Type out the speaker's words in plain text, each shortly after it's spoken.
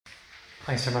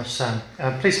Thanks very much, Sam.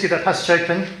 Please keep that passage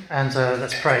open and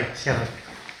let's pray together.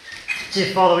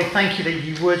 Dear Father, we thank you that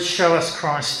you would show us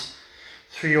Christ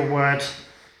through your word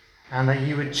and that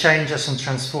you would change us and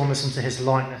transform us into his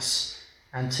likeness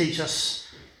and teach us,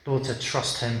 Lord, to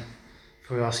trust him.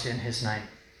 For we ask it in his name.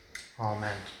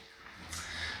 Amen.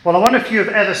 Well, I wonder if you have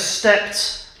ever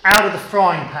stepped out of the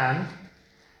frying pan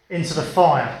into the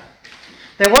fire.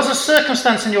 There was a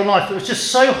circumstance in your life that was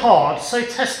just so hard, so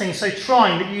testing, so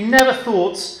trying that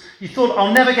you thought,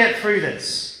 I'll never get through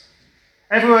this.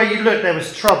 Everywhere you looked, there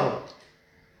was trouble.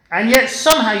 And yet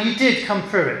somehow you did come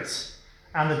through it.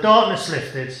 And the darkness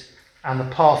lifted and the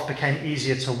path became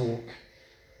easier to walk.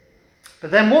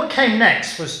 But then what came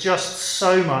next was just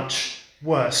so much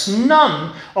worse.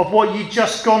 None of what you'd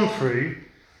just gone through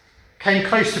came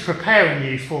close to preparing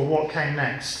you for what came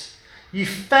next. You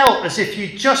felt as if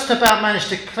you just about managed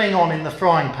to cling on in the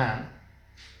frying pan.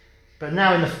 But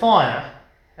now in the fire,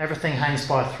 everything hangs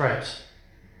by a thread.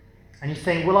 And you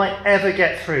think, will I ever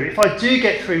get through? If I do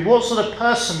get through, what sort of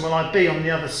person will I be on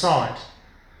the other side?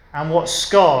 And what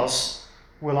scars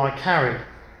will I carry?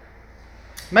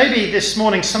 Maybe this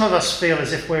morning some of us feel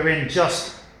as if we're in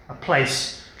just a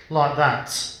place like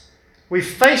that. We've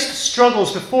faced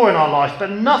struggles before in our life,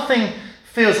 but nothing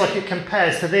feels like it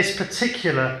compares to this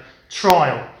particular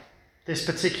trial, this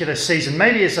particular season.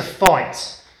 Maybe it's a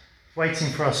fight waiting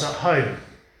for us at home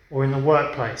or in the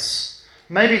workplace.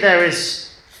 Maybe there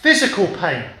is physical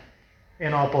pain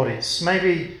in our bodies.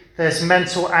 Maybe there's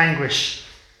mental anguish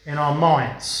in our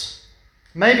minds.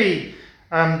 Maybe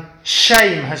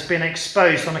shame has been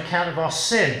exposed on account of our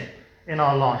sin in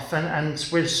our life, and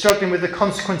we're struggling with the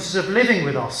consequences of living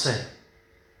with our sin.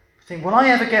 I think, will I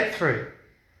ever get through?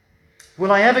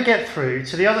 Will I ever get through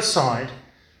to the other side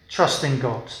trusting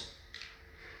God?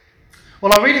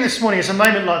 Well, our reading this morning is a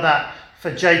moment like that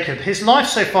for Jacob. His life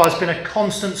so far has been a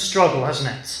constant struggle,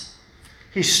 hasn't it?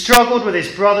 He struggled with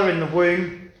his brother in the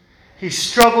womb. He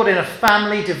struggled in a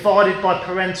family divided by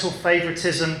parental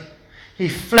favoritism. He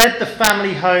fled the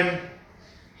family home.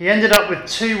 He ended up with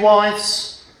 2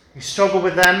 wives. He struggled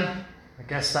with them. I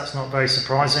guess that's not very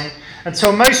surprising.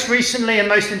 Until most recently and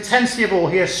most intensely of all,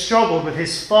 he has struggled with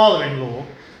his father-in-law,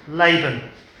 Laban.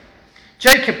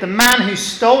 Jacob, the man who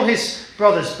stole his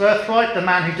brother's birthright, the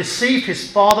man who deceived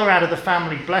his father out of the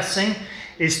family blessing,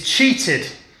 is cheated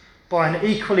by an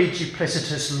equally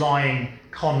duplicitous, lying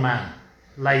con man,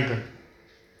 Laban.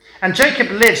 And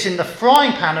Jacob lives in the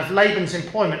frying pan of Laban's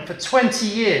employment for 20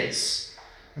 years,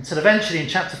 until eventually in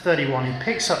chapter 31 he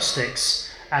picks up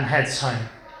sticks and heads home.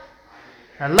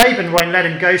 Now, Laban won't let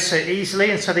him go so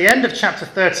easily, and so the end of chapter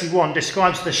 31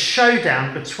 describes the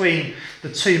showdown between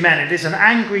the two men. It is an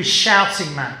angry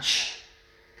shouting match,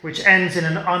 which ends in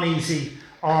an uneasy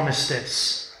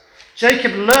armistice.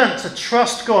 Jacob learnt to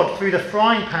trust God through the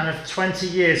frying pan of 20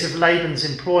 years of Laban's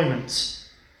employment.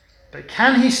 But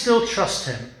can he still trust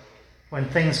him when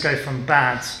things go from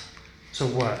bad to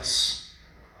worse?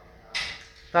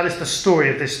 That is the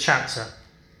story of this chapter.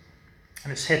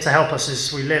 And it's here to help us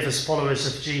as we live as followers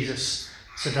of Jesus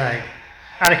today.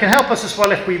 And it can help us as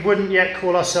well if we wouldn't yet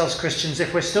call ourselves Christians,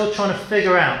 if we're still trying to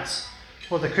figure out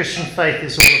what the Christian faith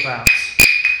is all about.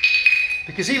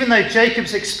 Because even though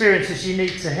Jacob's experience is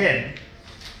unique to him,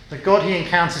 the God he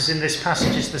encounters in this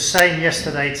passage is the same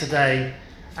yesterday, today,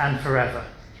 and forever.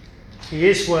 He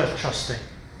is worth trusting,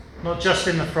 not just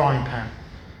in the frying pan,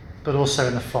 but also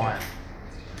in the fire.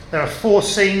 There are 4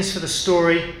 scenes for the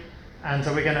story, and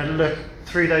we're going to look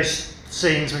through those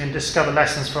scenes. We're going to discover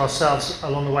lessons for ourselves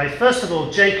along the way. First of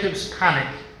all, Jacob's panic.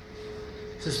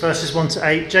 This is verses 1 to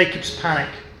 8. Jacob's panic.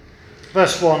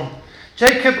 Verse 1.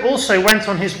 Jacob also went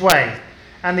on his way,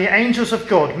 and the angels of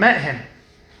God met him.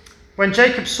 When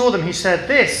Jacob saw them, he said,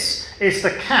 "This is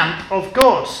the camp of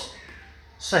God."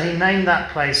 So he named that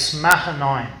place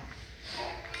Mahanaim.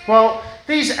 Well,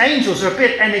 these angels are a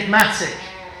bit enigmatic.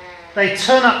 They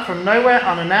turn up from nowhere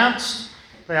unannounced.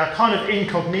 They are kind of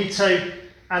incognito,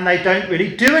 and they don't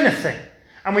really do anything.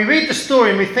 And we read the story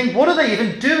and we think, what are they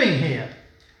even doing here?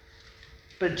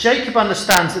 But Jacob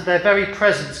understands that their very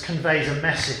presence conveys a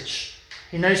message.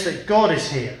 He knows that God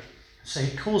is here, so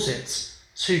he calls it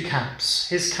 2 camps,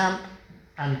 his camp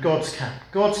and God's camp.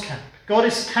 God's camp. God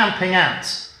is camping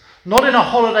out, not in a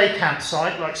holiday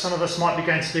campsite like some of us might be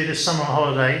going to do this summer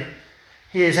holiday.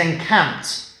 He is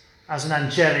encamped as an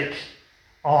angelic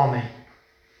army.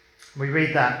 We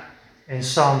read that in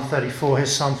Psalm 34.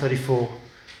 Here's Psalm 34.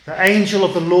 The angel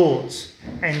of the Lord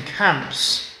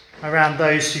encamps around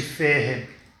those who fear him,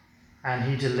 and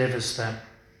he delivers them.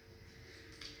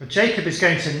 But Jacob is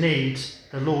going to need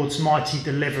the Lord's mighty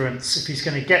deliverance if he's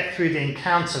going to get through the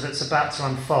encounter that's about to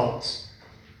unfold.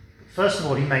 First of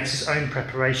all, he makes his own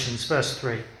preparations. Verse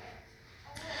 3.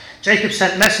 Jacob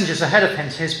sent messengers ahead of him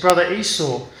to his brother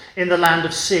Esau in the land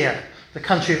of Seir, the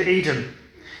country of Edom.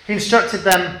 He instructed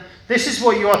them, "This is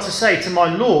what you are to say to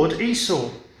my lord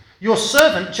Esau. Your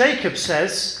servant Jacob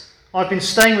says, I've been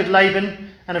staying with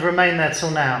Laban and have remained there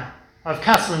till now. I have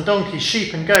cattle and donkeys,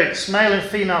 sheep and goats, male and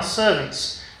female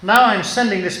servants. Now I am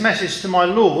sending this message to my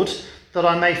lord that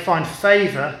I may find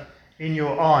favour in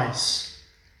your eyes."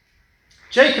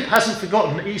 Jacob hasn't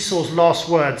forgotten Esau's last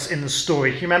words in the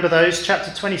story. You remember those?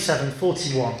 Chapter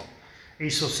 27:41.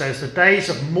 Esau says, "The days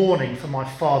of mourning for my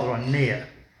father are near.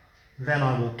 Then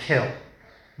I will kill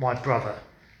my brother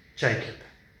Jacob."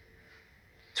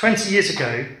 20 years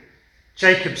ago,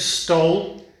 Jacob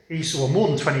stole Esau, or more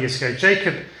than 20 years ago,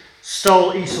 Jacob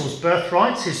stole Esau's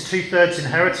birthright, his 2/3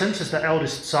 inheritance as the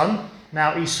eldest son.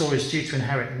 Now Esau is due to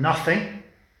inherit nothing.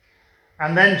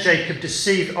 And then Jacob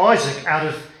deceived Isaac out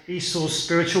of Esau's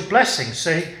spiritual blessing.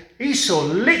 So Esau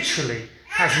literally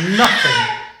has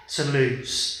nothing to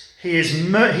lose. He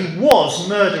was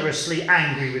murderously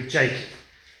angry with Jacob.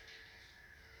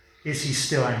 Is he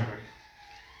still angry?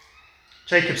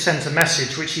 Jacob sends a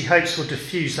message which he hopes will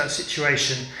diffuse that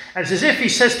situation. And it's as if he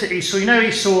says to Esau, "You know,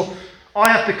 Esau,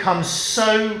 I have become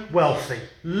so wealthy.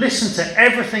 Listen to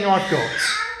everything I've got.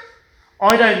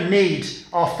 I don't need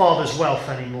our father's wealth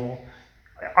anymore.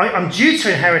 I'm due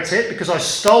to inherit it because I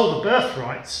stole the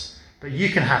birthright, but you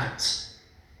can have it.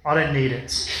 I don't need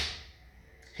it."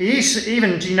 He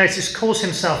even, do you notice, calls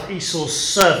himself Esau's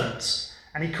servant,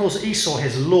 and he calls Esau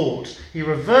his lord. He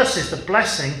reverses the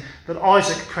blessing that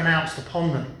Isaac pronounced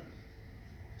upon them.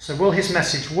 So will his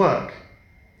message work?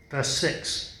 Verse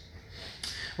 6.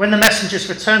 When the messengers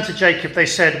returned to Jacob, they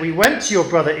said, "We went to your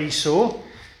brother Esau,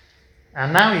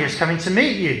 and now he is coming to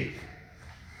meet you,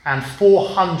 and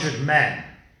 400 men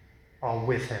are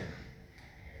with him."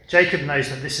 Jacob knows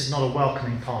that this is not a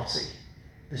welcoming party.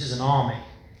 This is an army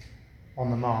on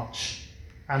the march.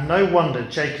 And no wonder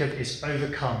Jacob is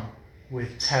overcome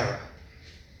with terror.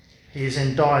 He is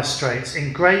in dire straits,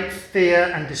 in great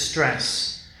fear and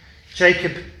distress.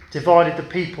 Jacob divided the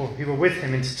people who were with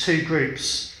him into two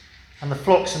groups, and the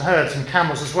flocks and herds and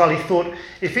camels as well. He thought,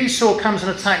 if Esau comes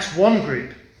and attacks one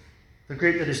group, the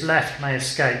group that is left may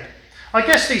escape. I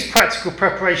guess these practical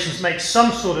preparations make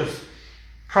some sort of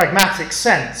pragmatic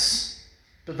sense,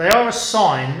 but they are a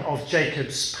sign of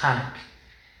Jacob's panic.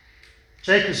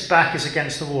 Jacob's back is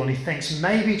against the wall and he thinks,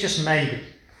 maybe, just maybe,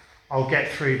 I'll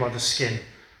get through by the skin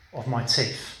of my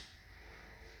teeth.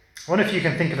 I wonder if you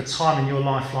can think of a time in your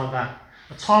life like that.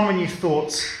 A time when you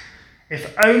thought,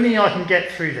 if only I can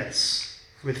get through this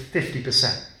with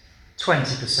 50%,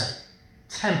 20%,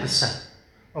 10%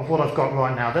 of what I've got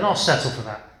right now, then I'll settle for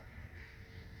that.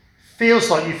 Feels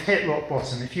like you've hit rock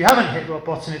bottom. If you haven't hit rock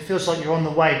bottom, it feels like you're on the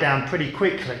way down pretty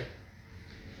quickly.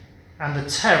 And the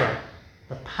terror,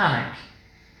 the panic,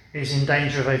 is in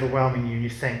danger of overwhelming you. And you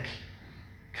think,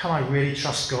 can I really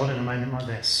trust God in a moment like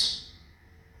this?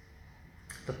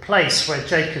 The place where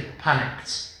Jacob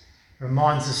panicked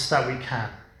reminds us that we can.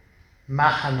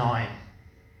 Mahanaim,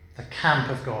 the camp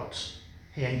of God.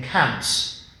 He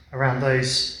encamps around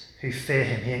those who fear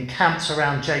him. He encamps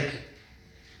around Jacob.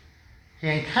 He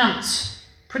encamped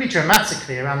pretty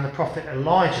dramatically around the prophet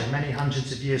Elijah many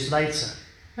hundreds of years later.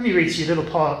 Let me read to you a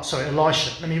little part,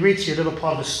 Elisha. Let me read to you a little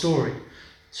part of the story.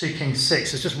 2 Kings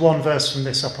 6. There's just one verse from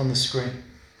this up on the screen.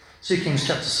 2 Kings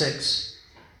chapter 6.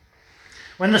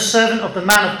 When the servant of the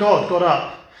man of God got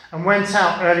up and went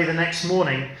out early the next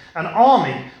morning, an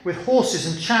army with horses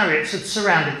and chariots had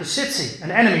surrounded the city,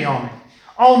 an enemy army.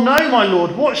 "Oh no, my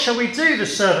lord, what shall we do?" the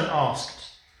servant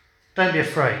asked. "Don't be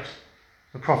afraid,"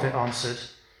 the prophet answered.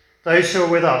 "Those who are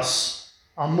with us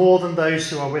are more than those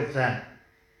who are with them."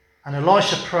 And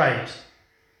Elisha prayed,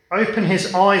 "Open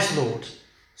his eyes, Lord,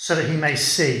 so that he may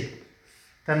see."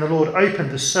 Then the Lord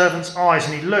opened the servant's eyes,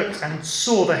 and he looked and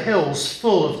saw the hills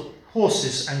full of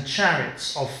horses and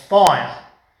chariots of fire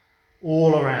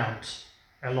all around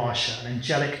Elisha. An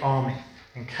angelic army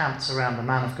encamped around the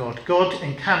man of God. God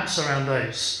encamps around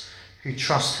those who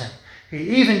trust him.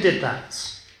 He even did that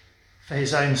for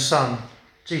his own son,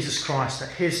 Jesus Christ, at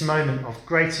his moment of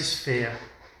greatest fear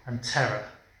and terror.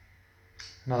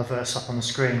 Another verse up on the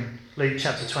screen, Luke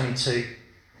chapter 22.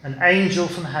 An angel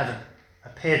from heaven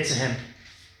appeared to him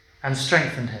and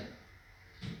strengthened him.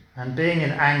 And being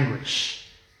in anguish,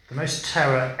 the most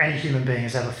terror any human being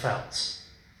has ever felt,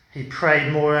 he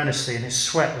prayed more earnestly, and his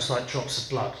sweat was like drops of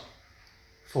blood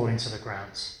falling to the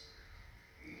ground.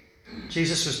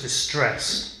 Jesus was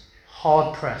distressed,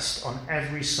 hard pressed on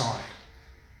every side,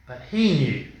 but he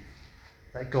knew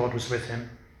that God was with him,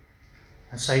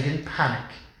 and so he didn't panic.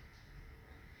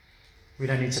 we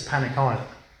don't need to panic either.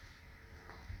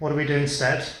 What do we do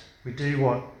instead? We do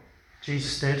what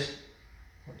Jesus did,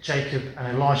 what Jacob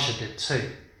and Elisha did too.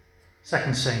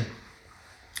 Second scene,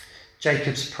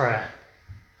 Jacob's prayer,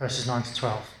 verses 9 to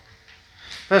 12.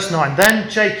 Verse 9, then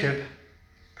Jacob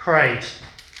prayed.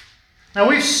 Now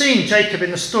we've seen Jacob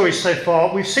in the story so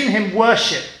far. We've seen him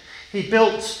worship. He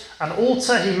built an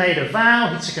altar, he made a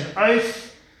vow, he took an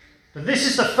oath. But this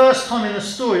is the first time in the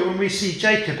story when we see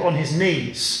Jacob on his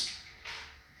knees.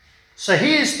 So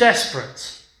he is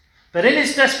desperate. But in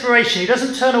his desperation, he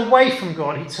doesn't turn away from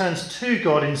God, he turns to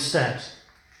God instead.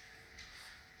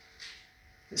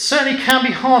 It certainly can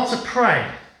be hard to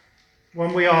pray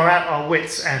when we are at our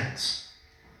wits' ends.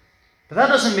 But that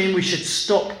doesn't mean we should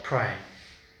stop praying.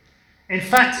 In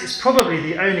fact, it's probably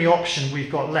the only option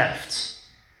we've got left.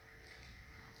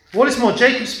 What is more,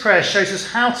 Jacob's prayer shows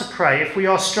us how to pray if we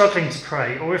are struggling to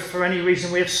pray, or if for any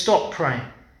reason we have stopped praying.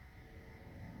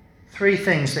 3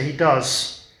 things that he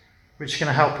does which are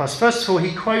going to help us. First of all,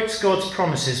 he quotes God's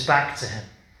promises back to him.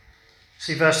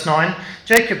 See verse 9.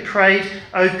 Jacob prayed,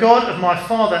 O God of my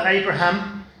father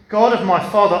Abraham, God of my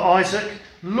father Isaac,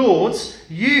 Lord,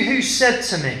 you who said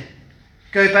to me,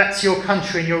 go back to your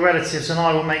country and your relatives and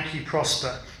I will make you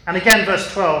prosper. And again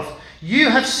verse 12, you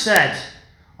have said,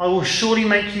 I will surely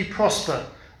make you prosper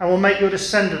and will make your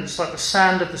descendants like the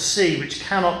sand of the sea, which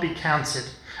cannot be counted.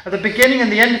 At the beginning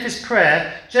and the end of his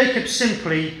prayer, Jacob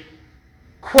simply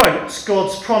quotes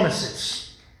God's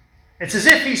promises. It's as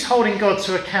if he's holding God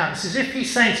to account. It's as if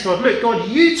he's saying to God, look, God,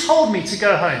 you told me to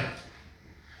go home.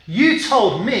 You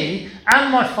told me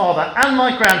and my father and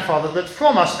my grandfather that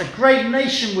from us a great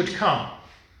nation would come.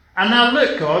 And now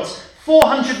look, God,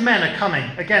 400 men are coming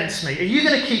against me. Are you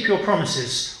going to keep your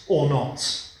promises or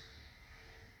not?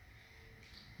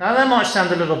 Now that might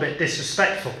sound a little bit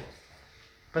disrespectful,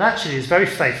 but actually it's very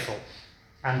faithful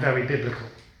and very biblical.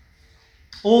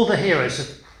 All the heroes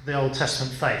of the Old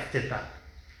Testament faith did that.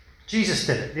 Jesus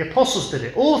did it. The apostles did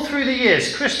it. All through the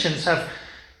years, Christians have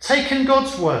taken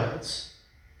God's words,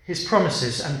 his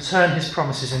promises, and turned his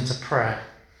promises into prayer.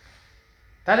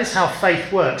 That is how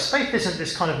faith works. Faith isn't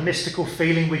this kind of mystical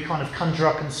feeling we kind of conjure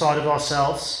up inside of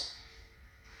ourselves.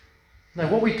 No,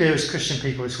 what we do as Christian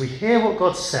people is we hear what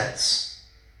God says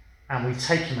and we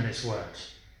take him at his word.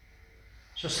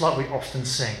 Just like we often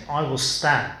sing, I will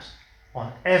stand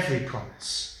on every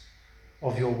promise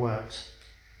of your word.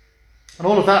 And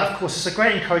all of that, of course, is a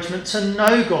great encouragement to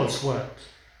know God's word,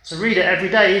 to read it every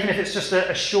day, even if it's just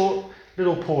a short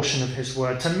little portion of his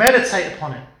word, to meditate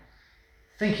upon it,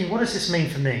 thinking, what does this mean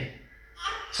for me?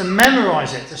 To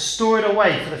memorize it, to store it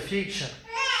away for the future,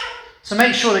 to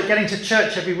make sure that getting to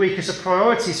church every week is a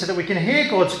priority so that we can hear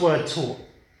God's word taught,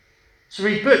 to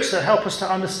read books that help us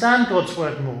to understand God's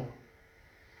word more.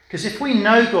 Because if we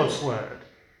know God's word,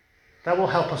 that will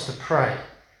help us to pray.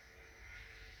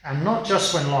 And not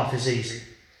just when life is easy,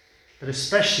 but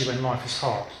especially when life is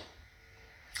hard.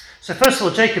 So first of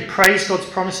all, Jacob prays God's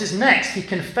promises. Next, he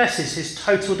confesses his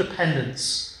total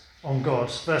dependence on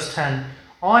God. Verse 10,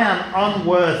 I am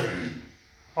unworthy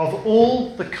of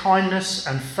all the kindness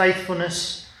and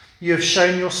faithfulness you have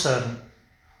shown your servant.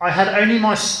 I had only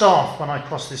my staff when I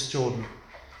crossed this Jordan,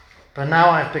 but now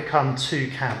I have become 2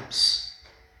 camps.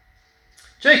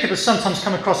 Jacob has sometimes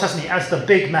come across, hasn't he, as the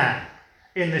big man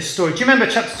in this story. Do you remember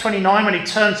chapter 29 when he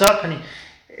turns up and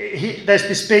there's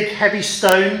this big heavy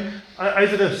stone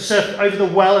over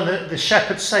the well, and the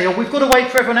shepherds say, oh, we've got to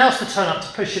wait for everyone else to turn up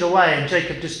to push it away, and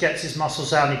Jacob just gets his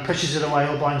muscles out and he pushes it away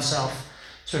all by himself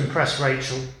to impress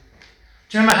Rachel.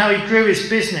 Do you remember how he grew his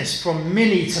business from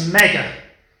mini to mega?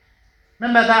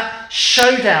 Remember that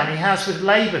showdown he has with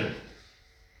Laban?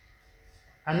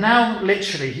 And now,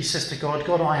 literally, he says to God,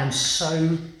 God, I am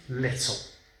so little.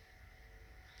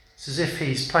 It's as if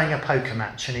he's playing a poker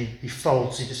match and he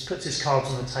folds, he just puts his cards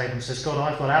on the table and says, God,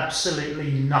 I've got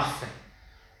absolutely nothing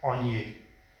on you.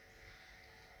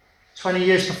 20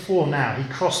 years before now, he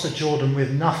crossed the Jordan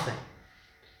with nothing.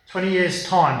 20 years'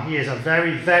 time, he is a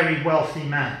very, very wealthy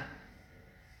man.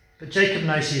 But Jacob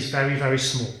knows he is very, very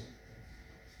small.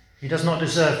 He does not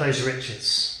deserve those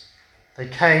riches. They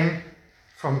came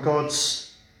from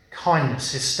God's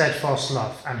kindness, his steadfast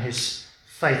love, and his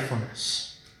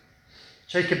faithfulness.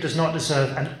 Jacob does not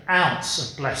deserve an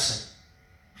ounce of blessing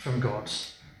from God,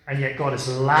 and yet God has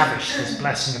lavished his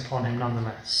blessing upon him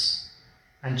nonetheless.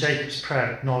 And Jacob's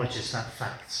prayer acknowledges that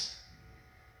fact.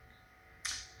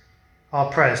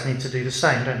 Our prayers need to do the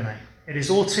same, don't they? It is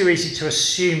all too easy to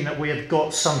assume that we have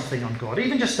got something on God,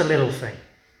 even just a little thing.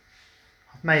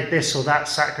 I've made this or that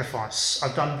sacrifice.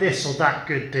 I've done this or that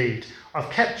good deed. I've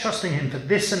kept trusting him for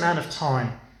this amount of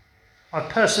time. I've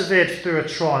persevered through a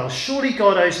trial. Surely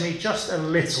God owes me just a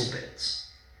little bit.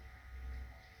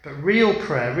 But real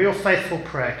prayer, real faithful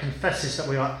prayer, confesses that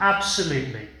we are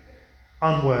absolutely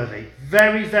unworthy,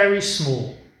 very, very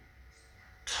small,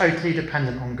 totally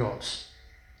dependent on God.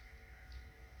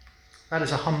 That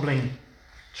is a humbling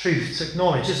truth to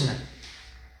acknowledge, isn't it?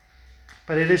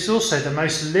 But it is also the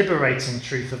most liberating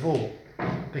truth of all,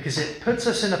 because it puts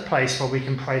us in a place where we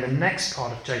can pray the next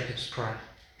part of Jacob's prayer.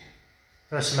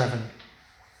 Verse 11.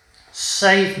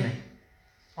 Save me,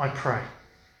 I pray,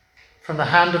 from the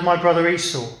hand of my brother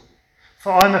Esau,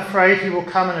 for I am afraid he will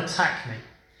come and attack me,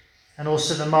 and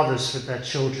also the mothers with their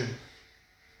children.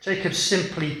 Jacob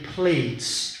simply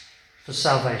pleads for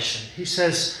salvation. He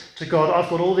says to God, I've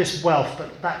got all this wealth,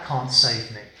 but that can't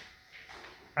save me.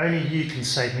 Only you can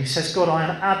save me. He says, God, I am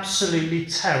absolutely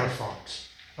terrified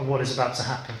of what is about to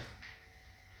happen.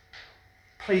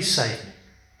 Please save me.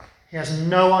 He has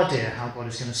no idea how God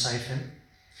is going to save him.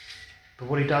 But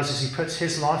what he does is he puts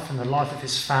his life and the life of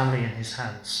his family in his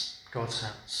hands, God's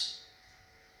hands.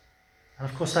 And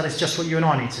of course that is just what you and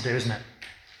I need to do, isn't it?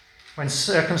 When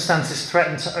circumstances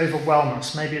threaten to overwhelm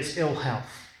us, maybe it's ill health,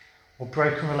 or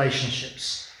broken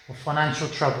relationships, or financial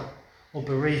trouble, or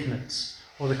bereavement,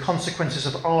 or the consequences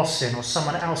of our sin or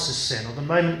someone else's sin, or the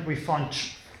moment we find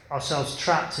ourselves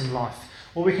trapped in life,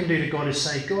 all we can do to God is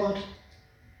say, God,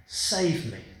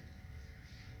 save me.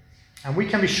 And we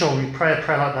can be sure when we pray a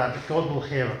prayer like that God will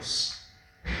hear us.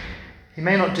 He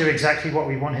may not do exactly what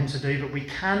we want him to do, but we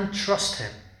can trust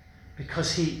him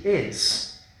because he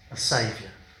is a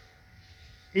saviour.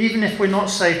 Even if we're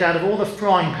not saved out of all the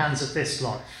frying pans of this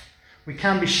life, we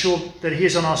can be sure that he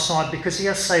is on our side because he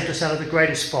has saved us out of the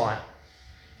greatest fire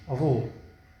of all.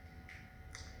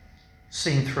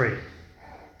 Scene 3.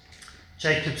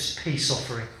 Jacob's peace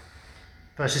offering.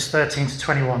 Verses 13 to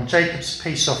 21. Jacob's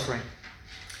peace offering.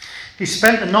 He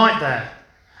spent the night there,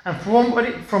 and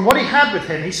from what he had with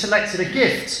him, he selected a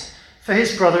gift for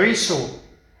his brother Esau.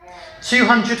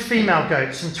 200 female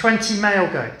goats and 20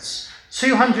 male goats,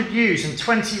 200 ewes and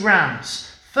 20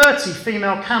 rams, 30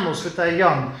 female camels with their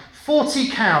young, 40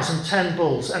 cows and 10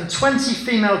 bulls, and 20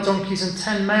 female donkeys and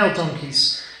 10 male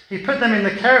donkeys. He put them in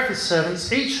the care of his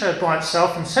servants, each herd by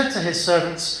itself, and said to his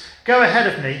servants, Go ahead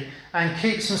of me and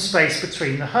keep some space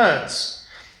between the herds.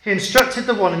 He instructed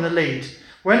the one in the lead,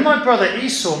 When my brother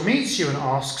Esau meets you and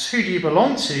asks, Who do you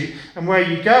belong to, and where are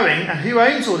you going, and who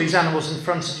owns all these animals in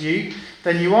front of you,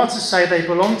 then you are to say they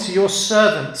belong to your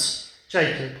servant,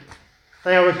 Jacob.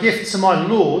 They are a gift to my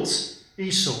lord,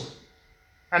 Esau,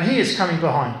 and he is coming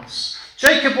behind us.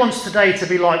 Jacob wants today to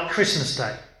be like Christmas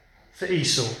Day for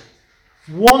Esau.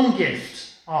 One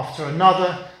gift after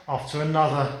another, after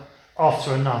another,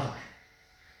 after another.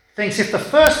 Thinks if the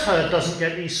first herd doesn't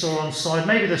get Esau on side,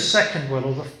 maybe the second will,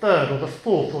 or the third, or the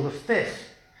fourth, or the fifth.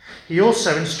 He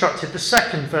also instructed the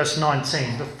second, verse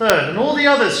 19, the third, and all the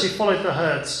others who followed the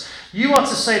herds. You are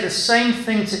to say the same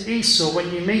thing to Esau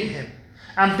when you meet him.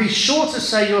 And be sure to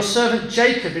say your servant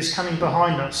Jacob is coming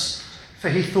behind us. For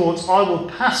he thought, I will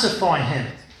pacify him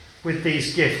with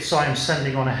these gifts I am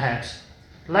sending on ahead.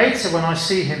 Later when I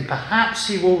see him, perhaps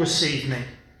he will receive me.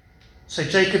 So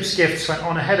Jacob's gifts went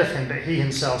on ahead of him, but he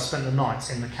himself spent the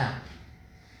night in the camp.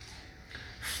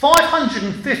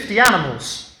 550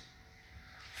 animals,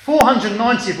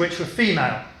 490 of which were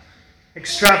female.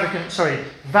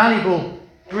 Valuable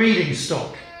breeding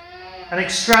stock. An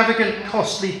extravagant,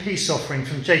 costly peace offering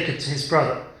from Jacob to his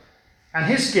brother. And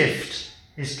his gift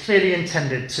is clearly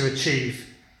intended to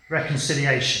achieve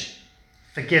reconciliation,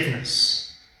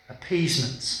 forgiveness,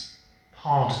 appeasement,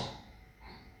 pardon.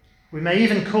 We may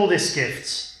even call this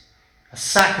gift a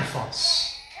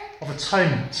sacrifice of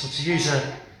atonement, or to use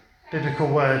a biblical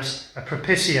word, a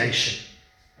propitiation.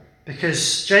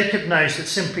 Because Jacob knows that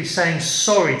simply saying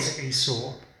sorry to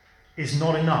Esau is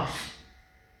not enough.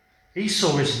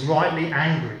 Esau is rightly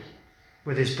angry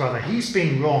with his brother. He's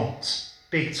been wronged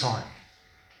big time.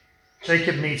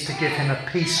 Jacob needs to give him a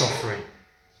peace offering,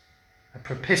 a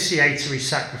propitiatory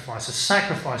sacrifice, a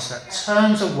sacrifice that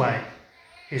turns away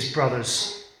his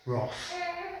brother's wrath.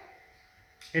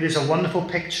 It is a wonderful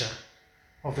picture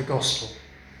of the gospel,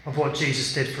 of what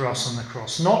Jesus did for us on the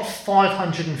cross. Not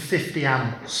 550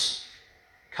 animals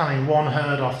coming one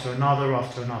herd after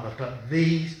another, but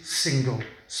the single,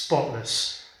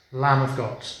 spotless Lamb of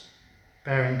God,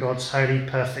 bearing God's holy,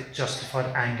 perfect,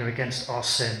 justified anger against our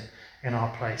sin in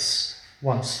our place,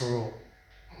 once for all.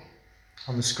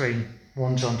 On the screen,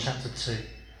 1 John chapter 2.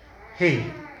 He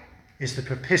is the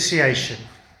propitiation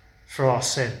for our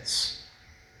sins,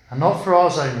 and not for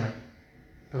ours only,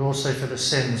 but also for the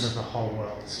sins of the whole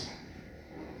world.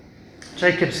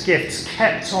 Jacob's gifts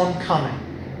kept on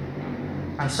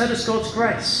coming, And so does God's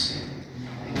grace.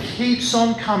 It keeps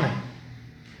on coming.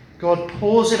 God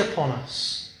pours it upon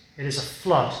us. It is a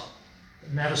flood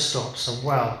that never stops, a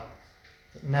well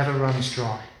that never runs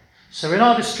dry. So in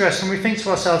our distress, when we think to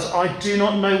ourselves, I do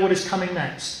not know what is coming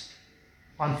next,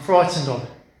 I'm frightened of it,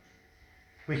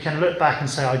 we can look back and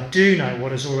say, I do know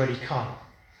what has already come.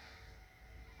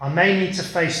 I may need to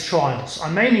face trials.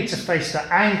 I may need to face the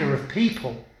anger of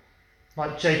people,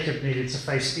 like Jacob needed to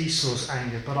face Esau's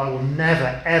anger, but I will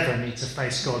never, ever need to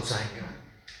face God's anger.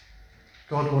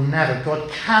 God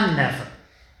can never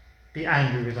be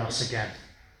angry with us again,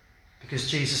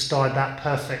 because Jesus died that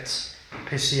perfect,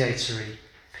 propitiatory,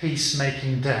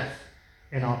 peacemaking death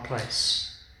in our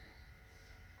place.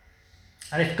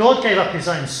 And if God gave up his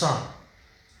own son,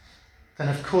 then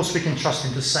of course we can trust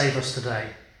him to save us today,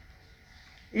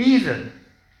 even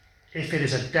if it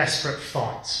is a desperate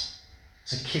fight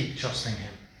to keep trusting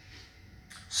him.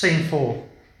 Scene 4.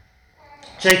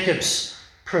 Jacob's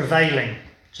prevailing.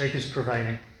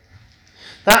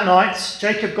 That night,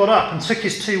 Jacob got up and took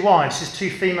his 2 wives, his 2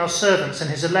 female servants, and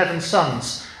his 11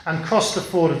 sons, and crossed the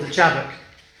ford of the Jabbok.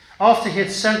 After he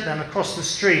had sent them across the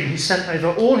stream, he sent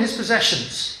over all his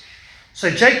possessions. So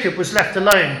Jacob was left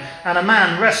alone, and a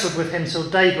man wrestled with him till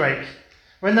daybreak.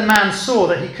 When the man saw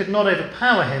that he could not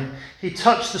overpower him, he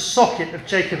touched the socket of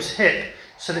Jacob's hip,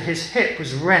 so that his hip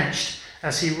was wrenched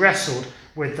as he wrestled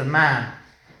with the man.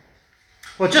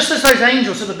 Well, just as those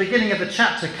angels at the beginning of the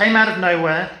chapter came out of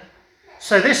nowhere,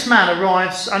 so this man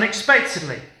arrives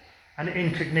unexpectedly and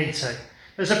incognito.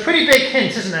 There's a pretty big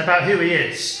hint, isn't there, about who he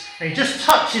is. And he just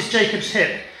touches Jacob's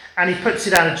hip and he puts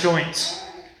it out of joint.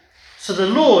 So the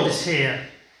Lord is here,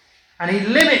 and he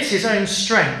limits his own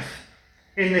strength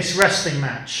in this wrestling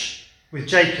match with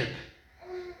Jacob.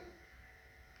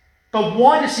 But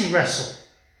why does he wrestle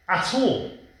at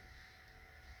all?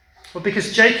 Well,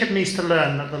 because Jacob needs to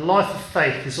learn that the life of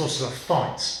faith is also a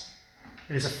fight.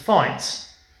 It is a fight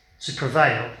to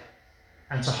prevail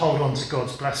and to hold on to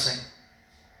God's blessing.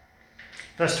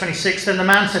 Verse 26, then the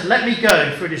man said, let me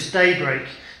go, for it is daybreak.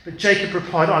 But Jacob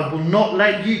replied, I will not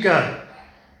let you go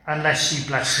unless you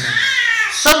bless me.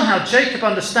 Somehow Jacob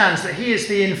understands that he is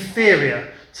the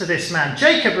inferior to this man.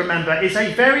 Jacob, remember, is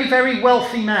a very, very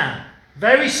wealthy man,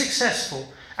 very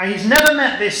successful, and he's never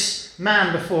met this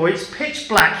man before. It's pitch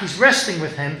black, he's wrestling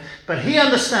with him, but he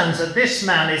understands that this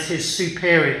man is his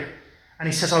superior. And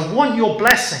he says, I want your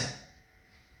blessing.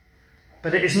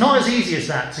 But it is not as easy as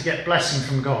that to get blessing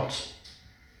from God.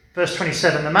 Verse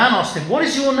 27, the man asked him, what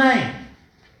is your name?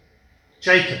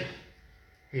 Jacob,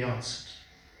 he answered.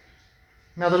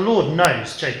 Now the Lord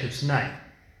knows Jacob's name.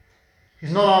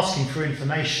 He's not asking for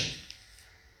information.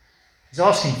 He's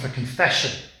asking for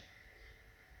confession.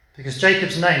 Because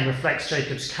Jacob's name reflects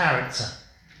Jacob's character.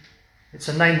 It's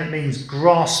a name that means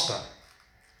grasper.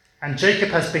 And Jacob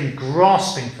has been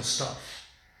grasping for stuff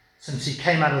since he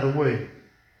came out of the womb,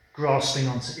 grasping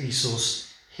onto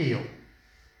Esau's heel.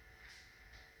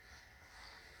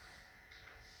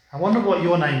 I wonder what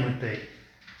your name would be,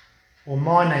 or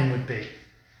my name would be,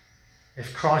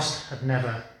 if Christ had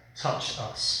never touched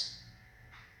us.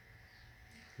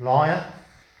 Liar,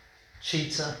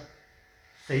 cheater,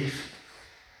 thief,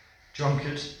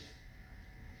 drunkard,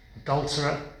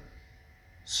 adulterer,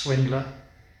 swindler,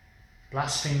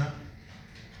 blasphemer,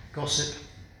 gossip.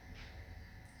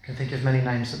 You can think of many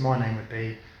names that my name would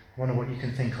be. I wonder what you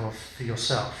can think of for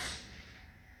yourself.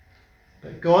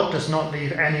 But God does not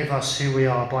leave any of us who we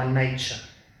are by nature.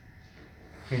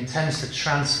 He intends to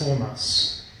transform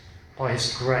us by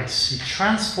his grace. He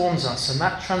transforms us, and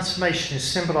that transformation is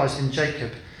symbolized in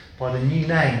Jacob by the new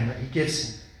name that he gives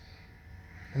him.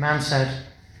 The man said,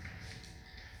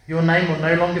 your name will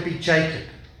no longer be Jacob,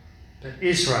 but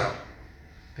Israel,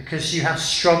 because you have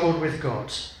struggled with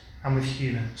God and with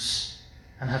humans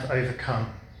and have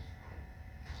overcome.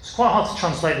 It's quite hard to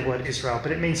translate the word Israel,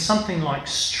 but it means something like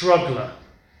struggler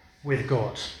with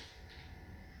God.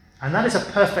 And that is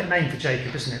a perfect name for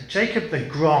Jacob, isn't it? Jacob the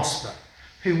grasper,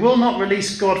 who will not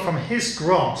release God from his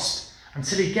grasp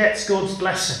until he gets God's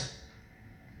blessing.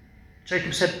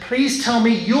 Jacob said, please tell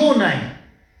me your name.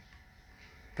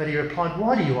 But he replied,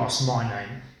 why do you ask my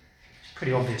name? It's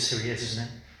pretty obvious who he is, isn't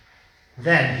it?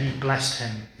 Then he blessed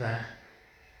him there.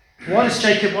 Why does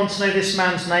Jacob want to know this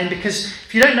man's name? Because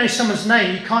if you don't know someone's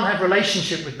name, you can't have a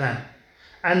relationship with them.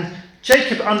 And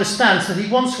Jacob understands that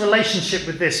he wants a relationship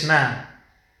with this man.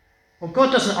 Well,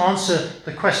 God doesn't answer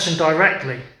the question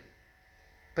directly,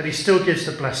 but he still gives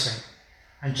the blessing.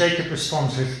 And Jacob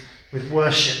responds with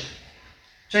worship.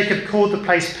 Jacob called the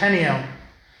place Peniel,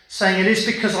 saying, it is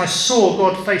because I saw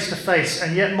God face to face,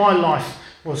 and yet my life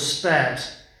was spared.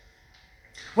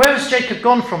 Where has Jacob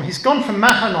gone from? He's gone from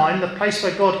Mahanaim, the place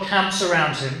where God camps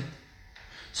around him,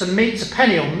 to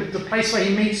Peniel, the place where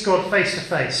he meets God face to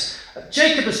face.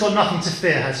 Jacob has got nothing to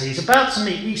fear, has he? He's about to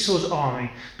meet Esau's army.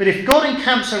 But if God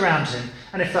encamps around him,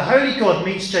 and if the holy God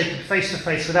meets Jacob face to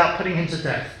face without putting him to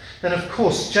death, then of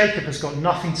course Jacob has got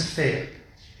nothing to fear.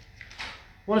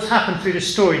 What has happened through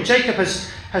this story? Jacob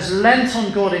has leant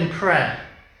on God in prayer.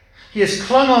 He has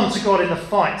clung on to God in the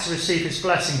fight to receive his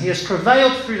blessing. He has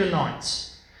prevailed through the night.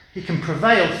 He can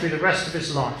prevail through the rest of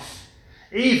his life,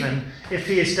 even if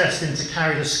he is destined to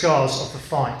carry the scars of the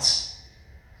fight.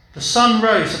 The sun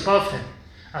rose above him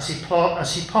as he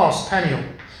passed Peniel,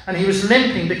 and he was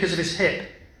limping because of his hip.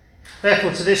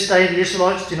 Therefore, to this day, the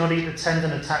Israelites do not eat the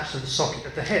tendon attached to the socket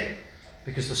of the hip,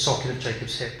 because the socket of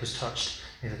Jacob's hip was touched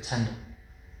near the tendon.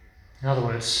 In other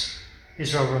words,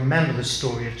 Israel remember the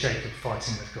story of Jacob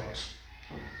fighting with God.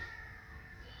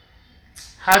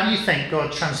 How do you think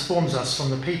God transforms us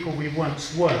from the people we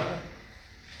once were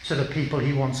to the people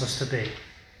he wants us to be?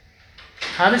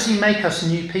 How does he make us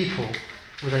new people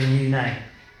with a new name?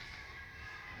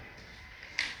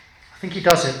 I think he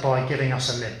does it by giving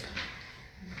us a limp.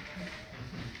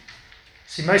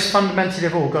 See, most fundamentally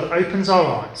of all, God opens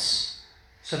our eyes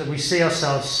so that we see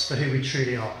ourselves for who we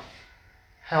truly are.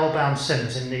 Hell-bound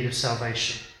sinners in need of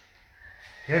salvation.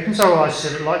 He opens our eyes so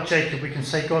that, like Jacob, we can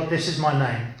say, God, this is my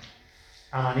name,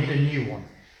 and I need a new one.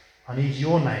 I need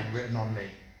your name written on me,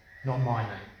 not my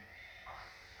name.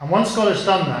 And once God has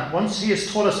done that, once he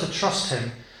has taught us to trust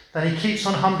him, then he keeps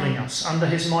on humbling us under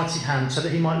his mighty hand so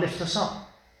that he might lift us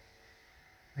up.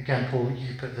 Again, Paul,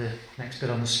 you put the next bit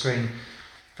on the screen.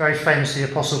 Very famously,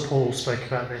 the Apostle Paul spoke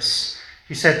about this.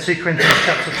 He said, 2 Corinthians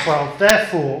chapter 12,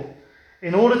 therefore,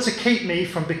 in order to keep me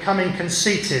from becoming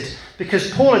conceited,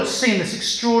 because Paul had seen this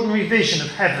extraordinary vision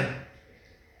of heaven,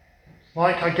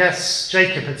 like I guess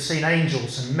Jacob had seen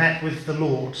angels and met with the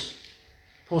Lord.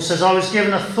 Paul says, I was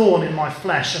given a thorn in my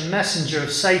flesh, a messenger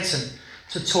of Satan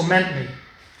to torment me.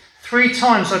 3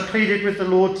 times I pleaded with the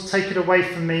Lord to take it away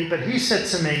from me, but he said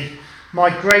to me,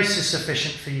 my grace is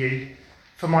sufficient for you,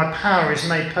 for my power is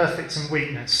made perfect in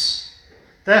weakness.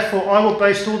 Therefore I will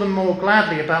boast all the more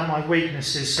gladly about my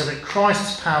weaknesses, so that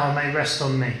Christ's power may rest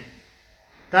on me.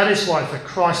 That is why, for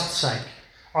Christ's sake,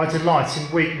 I delight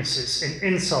in weaknesses,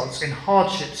 in insults, in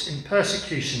hardships, in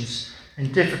persecutions,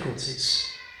 in difficulties.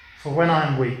 For when I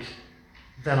am weak,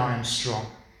 then I am strong.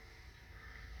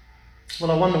 Well,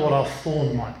 I wonder what our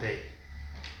thorn might be.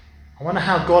 I wonder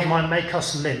how God might make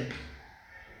us limp.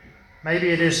 Maybe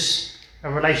it is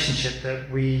a relationship that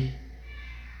we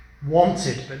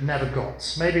wanted but never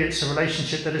got. Maybe it's a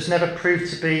relationship that has never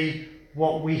proved to be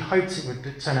what we hoped it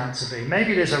would turn out to be.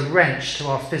 Maybe there's a wrench to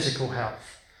our physical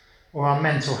health or our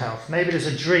mental health. Maybe there's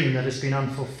a dream that has been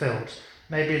unfulfilled.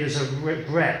 Maybe there's a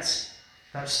regret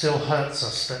that still hurts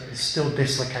us, that is still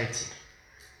dislocated.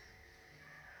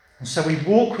 And so we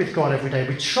walk with God every day.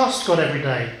 We trust God every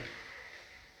day.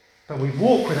 But we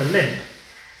walk with a limp.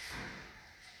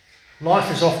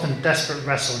 Life is often a desperate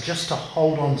wrestle just to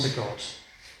hold on to God.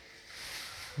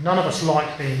 None of us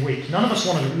like being weak. None of us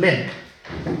want to limp.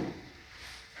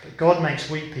 But God makes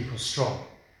weak people strong.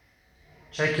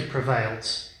 Jacob prevailed.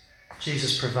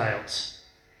 Jesus prevailed.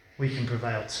 We can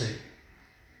prevail too.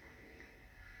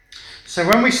 So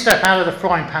when we step out of the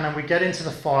frying pan and we get into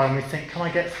the fire and we think, can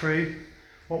I get through?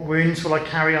 What wounds will I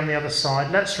carry on the other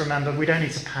side? Let's remember, we don't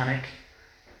need to panic.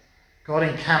 God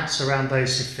encamps around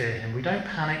those who fear him. We don't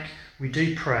panic. We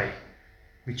do pray.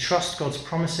 We trust God's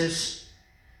promises.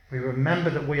 We remember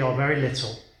that we are very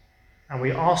little, and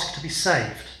we ask to be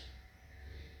saved.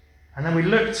 And then we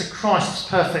look to Christ's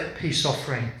perfect peace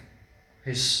offering,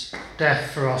 his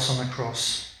death for us on the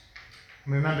cross.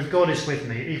 And we remember God is with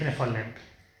me, even if I limp,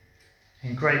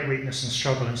 in great weakness and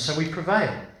struggle. And so we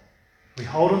prevail. We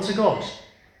hold on to God,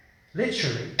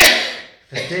 literally,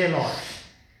 for dear life.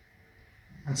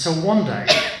 Until one day,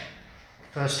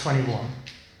 verse 21,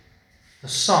 the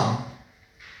sun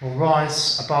will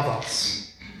rise above us.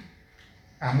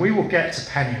 And we will get to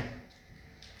Peniel,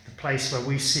 the place where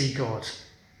we see God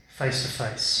face to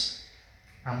face,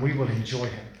 and we will enjoy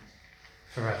him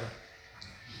forever.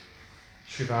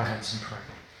 Should we bow our heads and pray?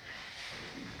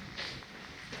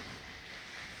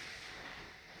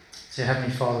 Dear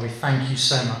Heavenly Father, we thank you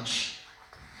so much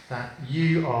that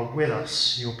you are with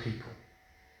us, your people.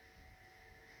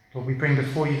 Lord, we bring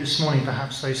before you this morning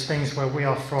perhaps those things where we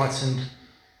are frightened,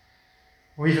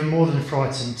 or even more than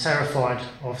frightened, terrified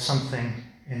of something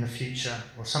in the future,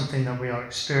 or something that we are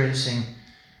experiencing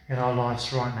in our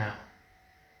lives right now.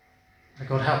 But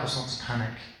God, help us not to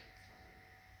panic.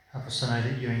 Help us to know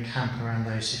that you encamp around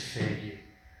those who fear you.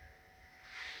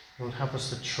 Lord, help us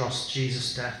to trust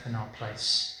Jesus' death in our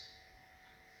place.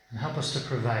 And help us to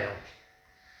prevail,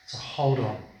 to hold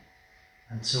on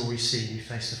until we see you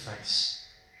face to face.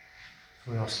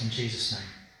 We ask in Jesus'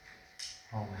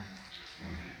 name.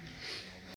 Amen.